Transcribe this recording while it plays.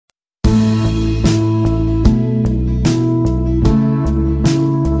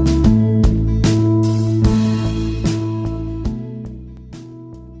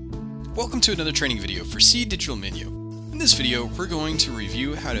to another training video for Seed Digital Menu. In this video, we're going to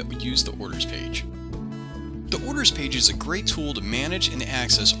review how to use the orders page. The orders page is a great tool to manage and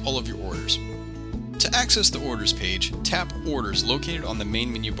access all of your orders. To access the orders page, tap Orders located on the main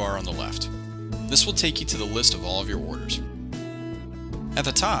menu bar on the left. This will take you to the list of all of your orders. At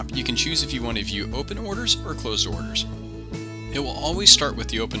the top, you can choose if you want to view open orders or closed orders. It will always start with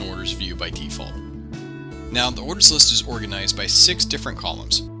the open orders view by default. Now, the orders list is organized by 6 different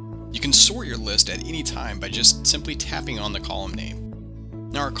columns. You can sort your list at any time by just simply tapping on the column name.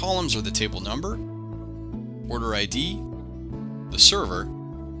 Now, our columns are the table number, order ID, the server,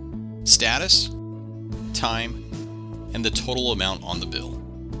 status, time, and the total amount on the bill.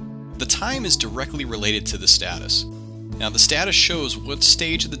 The time is directly related to the status. Now, the status shows what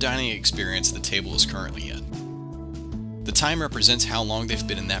stage of the dining experience the table is currently in. The time represents how long they've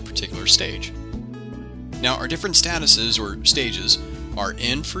been in that particular stage. Now, our different statuses or stages are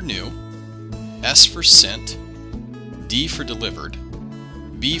N for new, S for sent, D for delivered,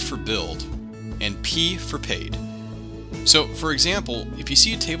 B for billed, and P for paid. So, for example, if you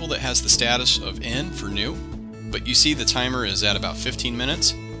see a table that has the status of N for new, but you see the timer is at about 15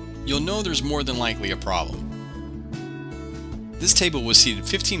 minutes, you'll know there's more than likely a problem. This table was seated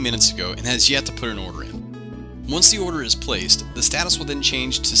 15 minutes ago and has yet to put an order in. Once the order is placed, the status will then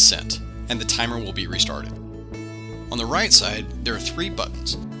change to sent, and the timer will be restarted. On the right side, there are 3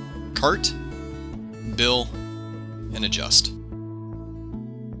 buttons: Cart, Bill, and Adjust.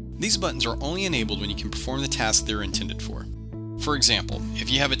 These buttons are only enabled when you can perform the task they're intended for. For example, if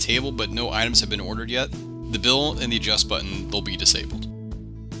you have a table but no items have been ordered yet, the Bill and the Adjust button will be disabled.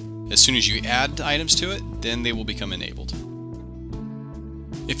 As soon as you add items to it, then they will become enabled.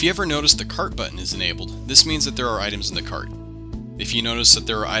 If you ever notice the Cart button is enabled, this means that there are items in the cart. If you notice that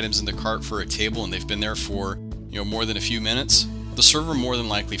there are items in the cart for a table and they've been there for more than a few minutes, the server more than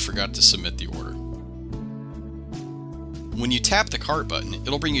likely forgot to submit the order. When you tap the Cart button,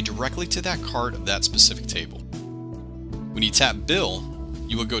 it'll bring you directly to that cart of that specific table. When you tap Bill,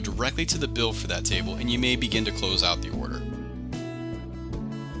 you will go directly to the bill for that table and you may begin to close out the order.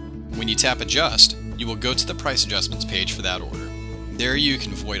 When you tap Adjust, you will go to the price adjustments page for that order. There you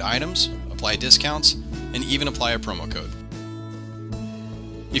can void items, apply discounts, and even apply a promo code.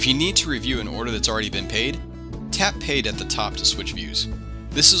 If you need to review an order that's already been paid, tap Paid at the top to switch views.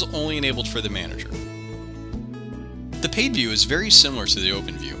 This is only enabled for the manager. The Paid view is very similar to the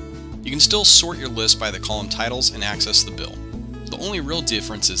Open view. You can still sort your list by the column titles and access the bill. The only real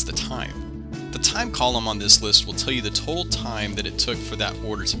difference is the time. The time column on this list will tell you the total time that it took for that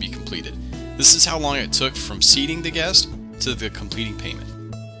order to be completed. This is how long it took from seating the guest to the completing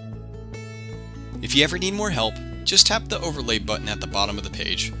payment. If you ever need more help, just tap the Overlay button at the bottom of the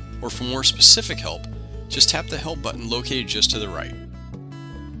page, or for more specific help, just tap the Help button located just to the right.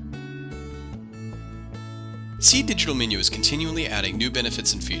 Seed Digital Menu is continually adding new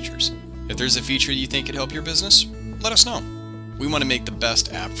benefits and features. If there's a feature you think could help your business, let us know. We want to make the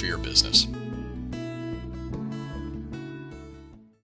best app for your business.